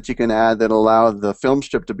 plugins that you can add that allow the film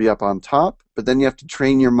strip to be up on top, but then you have to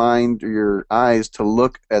train your mind or your eyes to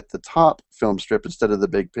look at the top film strip instead of the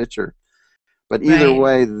big picture. But either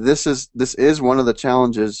way, this is one of the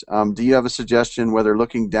challenges. Do you have a suggestion whether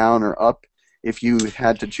looking down or up, if you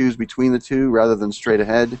had to choose between the two rather than straight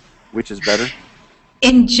ahead, which is better?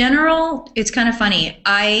 In general, it's kind of funny.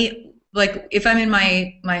 Like if I'm in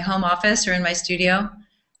my home office or in my studio,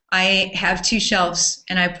 I have two shelves,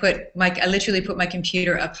 and I literally put my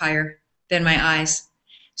computer up higher than my eyes.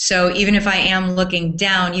 So even if I am looking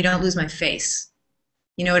down, you don't lose my face.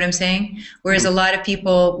 You know what I'm saying? Whereas a lot of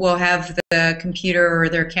people will have the computer or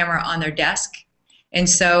their camera on their desk, and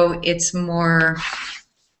so it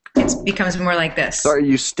becomes more like this. So are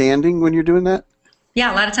you standing when you're doing that?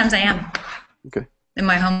 Yeah, a lot of times I am. Okay. In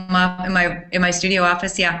my in my studio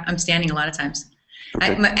office, yeah, I'm standing a lot of times.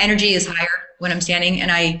 Okay. My energy is higher when I'm standing,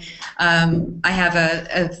 and I have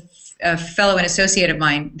a fellow and associate of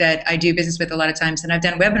mine that I do business with a lot of times, and I've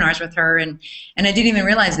done webinars with her, and I didn't even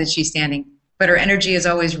realize that she's standing. But her energy is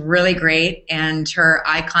always really great, and her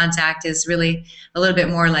eye contact is really a little bit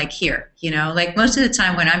more like here. You know, like most of the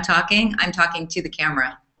time when I'm talking to the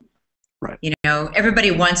camera. Right. You know,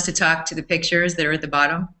 everybody wants to talk to the pictures that are at the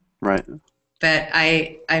bottom. Right. But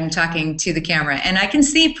I'm talking to the camera, and I can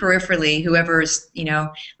see peripherally whoever's, you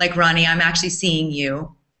know, like Ronnie, I'm actually seeing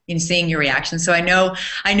you and seeing your reaction. So I know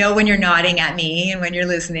when you're nodding at me and when you're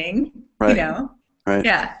listening, right. You know. Right.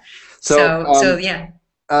 Yeah. So yeah.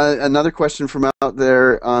 Another question from out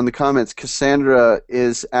there on the comments, Cassandra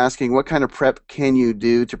is asking, what kind of prep can you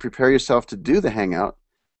do to prepare yourself to do the Hangout,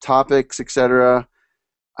 topics, etc.?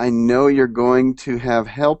 I know you're going to have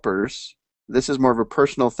helpers. This is more of a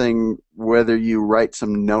personal thing, whether you write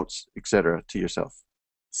some notes, etc., to yourself.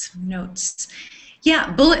 Some notes.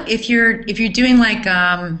 Yeah, if you're doing like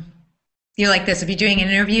like this, if you're doing an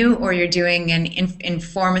interview or you're doing an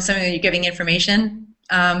something that you're giving information,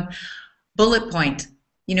 bullet point.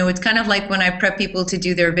 You know, it's kind of like when I prep people to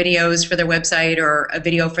do their videos for their website or a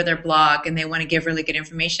video for their blog, and they want to give really good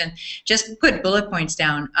information. Just put bullet points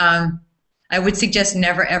down. I would suggest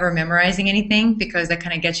never ever memorizing anything, because that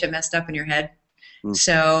kind of gets you messed up in your head.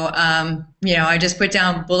 So you know, I just put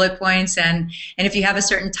down bullet points, and if you have a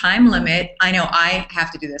certain time limit, I know I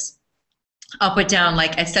have to do this. I'll put down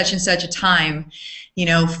like at such and such a time, you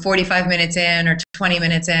know, 45 minutes in or 20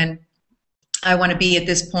 minutes in, I want to be at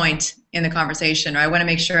this point in the conversation, or I want to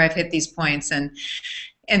make sure I've hit these points, and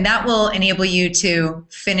that will enable you to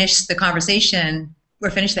finish the conversation or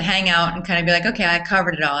finish the hangout and kind of be like, okay, I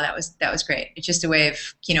covered it all. That was great. It's just a way of,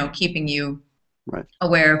 keeping you Right.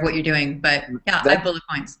 aware of what you're doing. But yeah, I That have bullet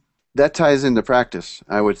points. that ties into practice,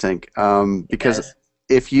 I would think, It because does.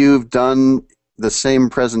 if you've done the same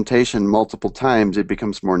presentation multiple times, it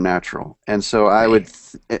becomes more natural. And so I would,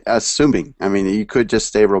 Right. assuming, I mean, you could just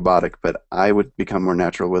stay robotic, but I would become more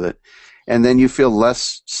natural with it. And then you feel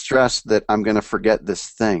less stressed that I'm going to forget this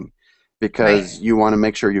thing Right. because you want to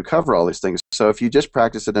make sure you cover all these things. So if you just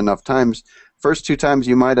practice it enough times, first 2 times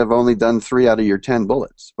you might have only done 3 out of your 10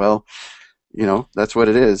 bullets. Well, that's what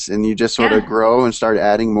it is, and you just sort of Yeah. grow and start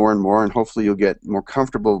adding more and more, and hopefully you'll get more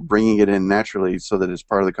comfortable bringing it in naturally so that it's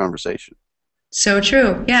part of the conversation. So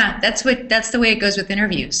true. Yeah, that's the way it goes with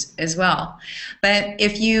interviews as well. But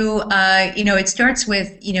if it starts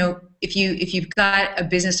with, if you've got a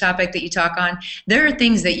business topic that you talk on, there are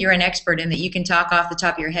things that you're an expert in that you can talk off the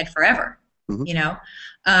top of your head forever, Hmm. you know.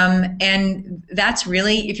 And that's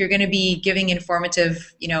really, if you're going to be giving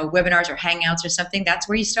informative, webinars or hangouts or something, that's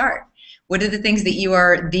where you start. What are the things that you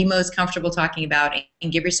are the most comfortable talking about,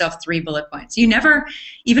 and give yourself 3 bullet points. You never,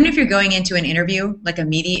 even if you're going into an interview, like a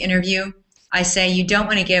media interview, I say you don't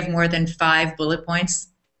want to give more than 5 bullet points,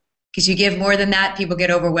 because you give more than that, people get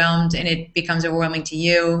overwhelmed and it becomes overwhelming to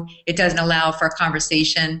you. It doesn't allow for a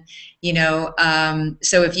conversation,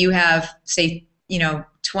 So if you have, say,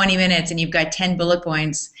 20 minutes and you've got 10 bullet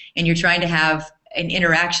points and you're trying to have an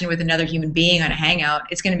interaction with another human being on a hangout,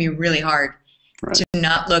 it's going to be really hard Right. to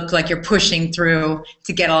not look like you're pushing through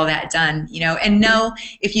to get all that done, And know,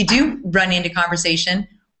 if you do run into conversation,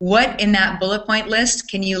 what in that bullet point list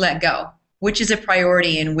can you let go? Which is a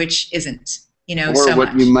priority and which isn't, Or so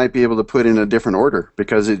what you much. might be able to put in a different order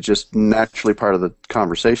because it's just naturally part of the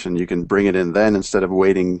conversation. You can bring it in then instead of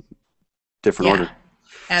waiting different Yeah, order.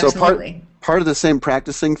 So absolutely. part of the same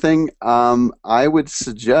practicing thing, I would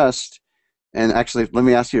suggest, and actually, let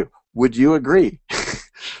me ask you, would you agree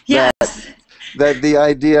that Yes. the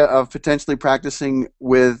idea of potentially practicing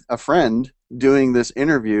with a friend doing this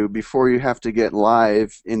interview before you have to get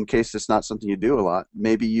live, in case it's not something you do a lot,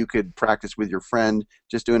 maybe you could practice with your friend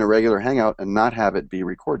just doing a regular hangout and not have it be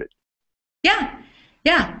recorded. Yeah.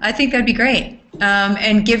 Yeah, I think that'd be great.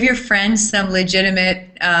 And give your friends some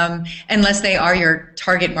legitimate, unless they are your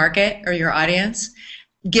target market or your audience,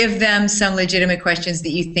 give them some legitimate questions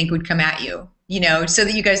that you think would come at you, so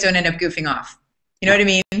that you guys don't end up goofing off. You know what I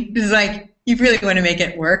mean? It's like, you really want to make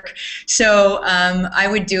it work. So I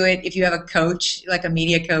would do it if you have a coach, like a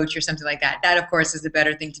media coach or something like that. That, of course, is the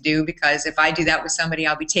better thing to do, because if I do that with somebody,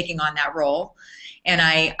 I'll be taking on that role. And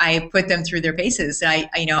I put them through their paces. I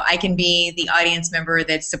can be the audience member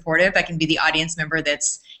that's supportive. I can be the audience member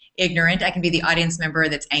that's ignorant. I can be the audience member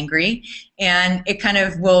that's angry. And it kind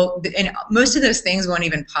of will, and most of those things won't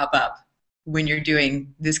even pop up when you're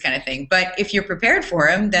doing this kind of thing. But if you're prepared for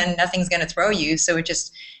them, then nothing's going to throw you. So it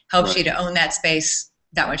just helps Right. you to own that space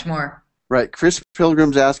that much more. Right. Chris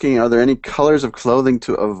Pilgrim's asking, are there any colors of clothing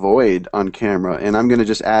to avoid on camera? And I'm going to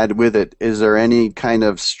just add with it, is there any kind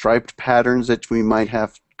of striped patterns that we might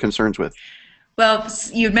have concerns with? Well,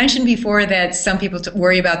 you mentioned before that some people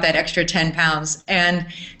worry about that extra 10 pounds. And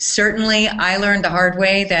certainly I learned the hard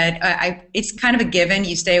way that it's kind of a given.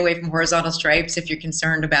 You stay away from horizontal stripes if you're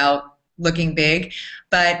concerned about looking big.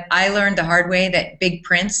 But I learned the hard way that big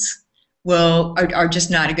prints are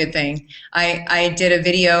just not a good thing. I did a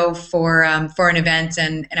video for an event,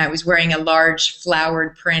 and I was wearing a large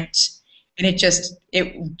flowered print, and it just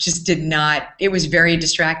did not. It was very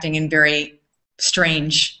distracting and very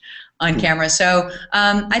strange on camera. So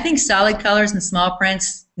I think solid colors and small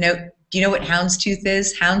prints. No, do you know what houndstooth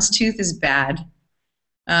is? Houndstooth is bad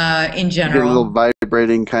in You get a little general.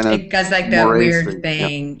 vibrating kind of It does like that moire weird thing. Yeah.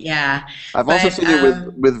 thing. Yeah, I've also but seen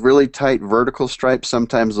it with really tight vertical stripes.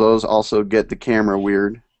 Sometimes those also get the camera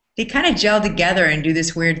weird. they kind of gel together and do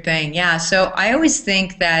this weird thing. Yeah. So I always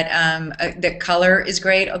think that that color is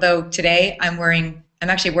great. Although today I'm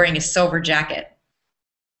actually wearing a silver jacket.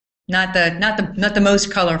 Not the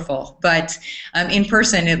most colorful, but in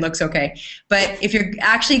person it looks okay. But if you're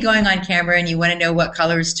actually going on camera and you want to know what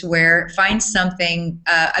colors to wear, find something.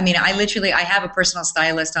 I have a personal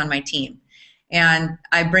stylist on my team, and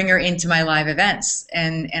I bring her into my live events,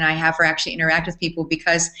 and I have her actually interact with people,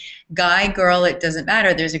 because guy, girl, it doesn't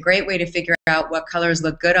matter. There's a great way to figure out what colors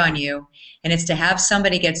look good on you, and it's to have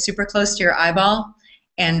somebody get super close to your eyeball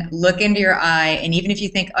and look into your eye. And even if you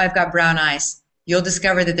think, oh, I've got brown eyes, you'll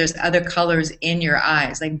discover that there's other colors in your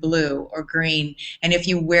eyes, like blue or green. And if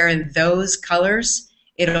you wear those colors,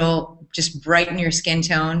 it'll just brighten your skin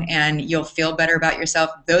tone and you'll feel better about yourself.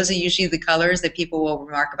 Those are usually the colors that people will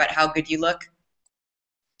remark about how good you look.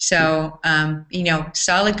 So,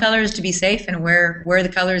 solid colors to be safe, and wear the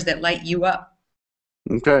colors that light you up.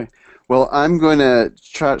 Okay. Well, I'm going to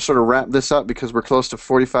try to sort of wrap this up because we're close to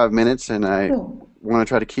 45 minutes, and I Cool. want to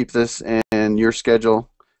try to keep this and your schedule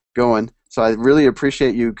going. So I really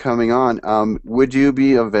appreciate you coming on. Would you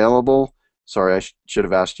be available? Sorry, I should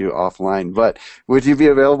have asked you offline, but would you be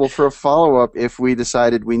available for a follow-up if we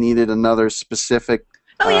decided we needed another specific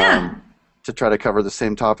Oh yeah. to try to cover the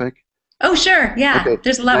same topic? Oh sure. Yeah. Okay.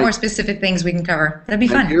 There's a lot Now, more specific things we can cover. That'd be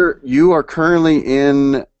now fun. you are currently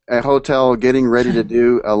in a hotel getting ready to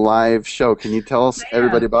do a live show. Can you tell us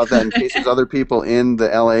everybody Yeah. about that in case there's other people in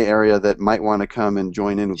the LA area that might want to come and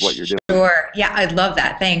join in with what you're doing? Sure. Yeah, I'd love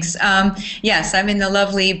that. Thanks. Yes, I'm in the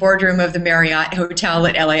lovely boardroom of the Marriott Hotel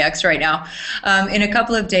at LAX right now. In a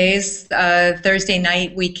couple of days, Thursday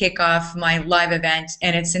night, we kick off my live event,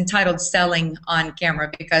 and it's entitled Selling on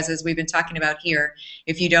Camera because, as we've been talking about here,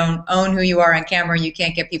 if you don't own who you are on camera, you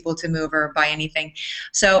can't get people to move or buy anything.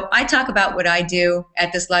 So I talk about what I do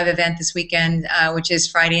at this live event this weekend, which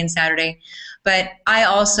is Friday and Saturday. But I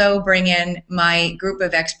also bring in my group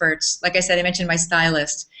of experts. Like I said, I mentioned my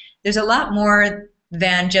stylist. There's a lot more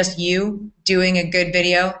than just you doing a good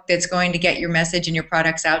video that's going to get your message and your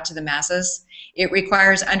products out to the masses. It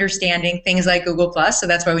requires understanding things like Google+, so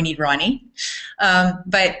that's why we need Ronnie.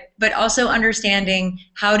 But also understanding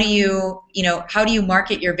how do you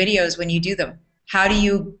market your videos when you do them? How do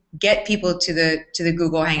you get people to the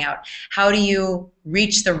Google Hangout? How do you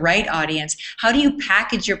reach the right audience? How do you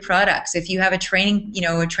package your products? If you have a training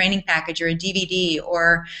package or a DVD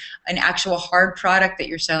or an actual hard product that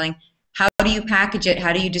you're selling, how do you package it?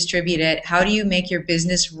 How do you distribute it? How do you make your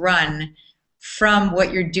business run from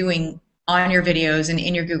what you're doing on your videos and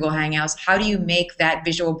in your Google Hangouts? How do you make that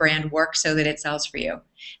visual brand work so that it sells for you?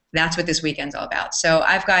 That's what this weekend's all about. So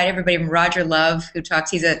I've got everybody from Roger Love, who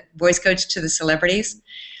talks, he's a voice coach to the celebrities.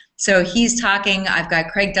 So he's talking. I've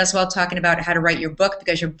got Craig Duswell talking about how to write your book,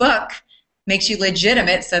 because your book makes you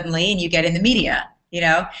legitimate suddenly and you get in the media,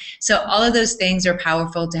 So all of those things are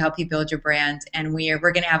powerful to help you build your brand. And we're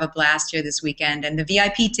going to have a blast here this weekend. And the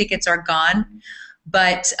VIP tickets are gone.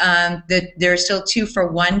 But there are still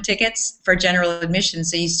 2-for-1 tickets for general admission,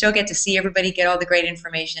 so you still get to see everybody, get all the great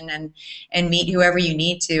information, and meet whoever you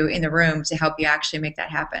need to in the room to help you actually make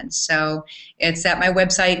that happen. So it's at my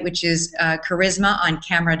website, which is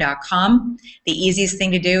charismaoncamera.com. The easiest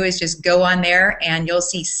thing to do is just go on there, and you'll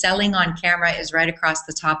see Selling on Camera is right across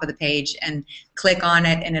the top of the page, and click on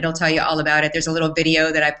it, and it'll tell you all about it. There's a little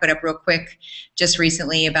video that I put up real quick just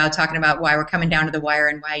recently about talking about why we're coming down to the wire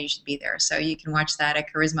and why you should be there. So you can watch that at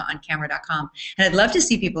charismaoncamera.com. And I'd love to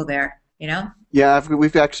see people there, Yeah,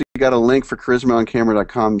 we've actually got a link for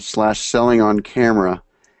charismaoncamera.com/sellingoncamera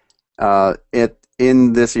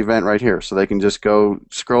in this event right here. So they can just go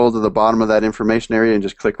scroll to the bottom of that information area and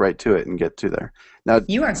just click right to it and get to there. Now,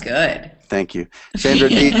 you are good. Thank you. Sandra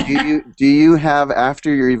Dee, do you have,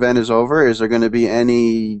 after your event is over, is there going to be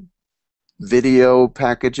any video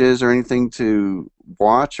packages or anything to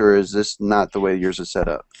watch, or is this not the way yours is set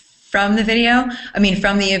up? From the video?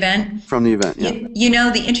 From the event? From the event,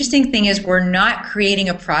 yeah. The interesting thing is we're not creating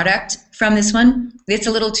a product from this one. It's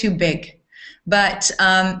a little too big. But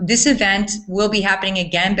this event will be happening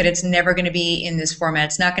again, but it's never going to be in this format.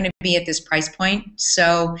 It's not going to be at this price point.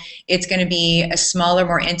 So it's going to be a smaller,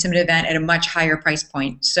 more intimate event at a much higher price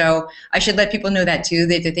point. So I should let people know that too,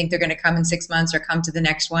 that if they think they're going to come in 6 months or come to the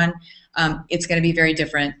next one, it's going to be very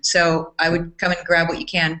different. So I would come and grab what you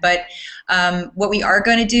can. But what we are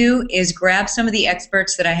going to do is grab some of the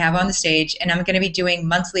experts that I have on the stage, and I'm going to be doing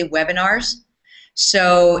monthly webinars.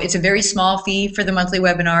 So it's a very small fee for the monthly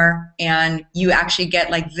webinar, and you actually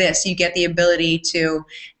get like this. You get the ability to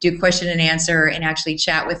do question and answer and actually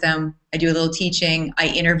chat with them. I do a little teaching. I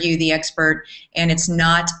interview the expert, and it's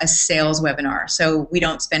not a sales webinar. So we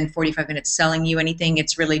don't spend 45 minutes selling you anything.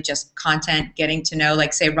 It's really just content, getting to know,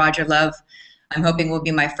 like say Roger Love, I'm hoping will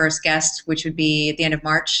be my first guest, which would be at the end of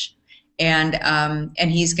March. And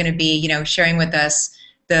he's going to be, sharing with us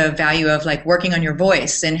the value of like working on your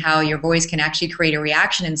voice and how your voice can actually create a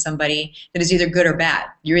reaction in somebody that is either good or bad.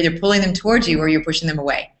 You're either pulling them towards you or you're pushing them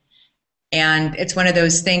away. And it's one of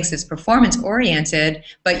those things that's performance oriented,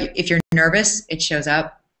 but if you're nervous, it shows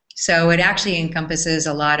up. So it actually encompasses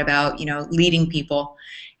a lot about, leading people.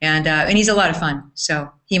 And he's a lot of fun. So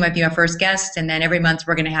he might be our first guest, and then every month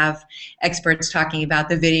we're going to have experts talking about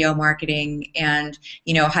the video marketing and,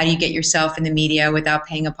 how do you get yourself in the media without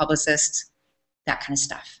paying a publicist, that kind of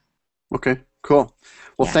stuff. Okay, cool.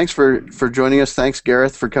 Well, Yeah. Thanks for joining us. Thanks,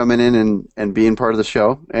 Gareth, for coming in and being part of the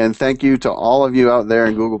show. And thank you to all of you out there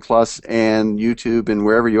in Google Plus and YouTube and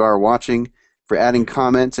wherever you are watching for adding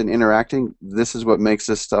comments and interacting. This is what makes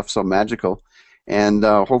this stuff so magical. And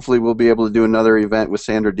hopefully we'll be able to do another event with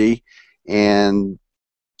Sandra Dee, and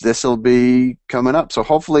this will be coming up. So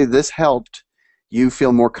hopefully this helped you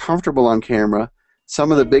feel more comfortable on camera. Some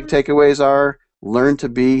of the big takeaways are learn to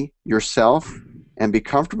be yourself and be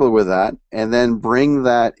comfortable with that, and then bring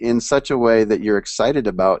that in such a way that you're excited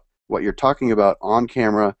about what you're talking about on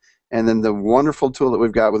camera. And then the wonderful tool that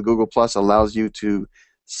we've got with Google Plus allows you to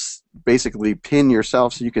basically pin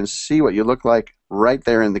yourself so you can see what you look like right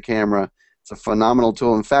there in the camera. It's a phenomenal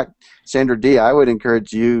tool. In fact, Sandra Dee, I would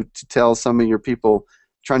encourage you to tell some of your people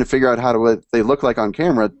trying to figure out what they look like on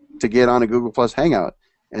camera to get on a Google Plus Hangout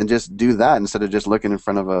and just do that instead of just looking in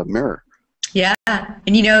front of a mirror. Yeah,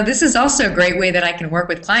 and you know, this is also a great way that I can work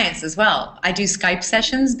with clients as well. I do Skype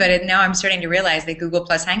sessions, but now I'm starting to realize that Google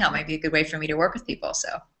Plus Hangout might be a good way for me to work with people. So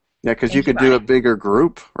yeah, because you could do a bigger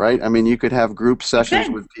group, right? I mean, you could have group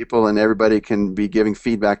sessions with people, and everybody can be giving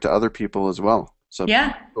feedback to other people as well. So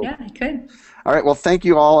yeah, cool. Yeah, I could. All right, well, thank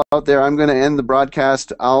you all out there. I'm going to end the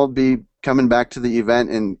broadcast. I'll be coming back to the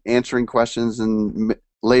event and answering questions, and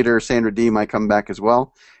later Sandra Dee might come back as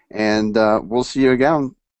well. And we'll see you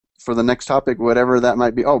again for the next topic, whatever that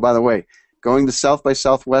might be. Oh, by the way, going to South by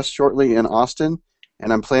Southwest shortly in Austin,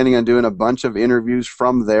 and I'm planning on doing a bunch of interviews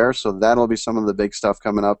from there, so that'll be some of the big stuff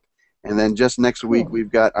coming up. And then just next week,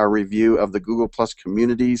 we've got our review of the Google Plus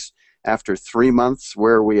communities after 3 months.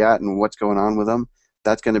 Where are we at and what's going on with them?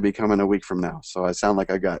 That's going to be coming a week from now. So I sound like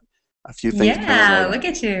I got a few things. Yeah, look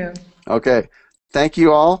at you. Okay. Thank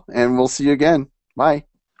you all, and we'll see you again. Bye.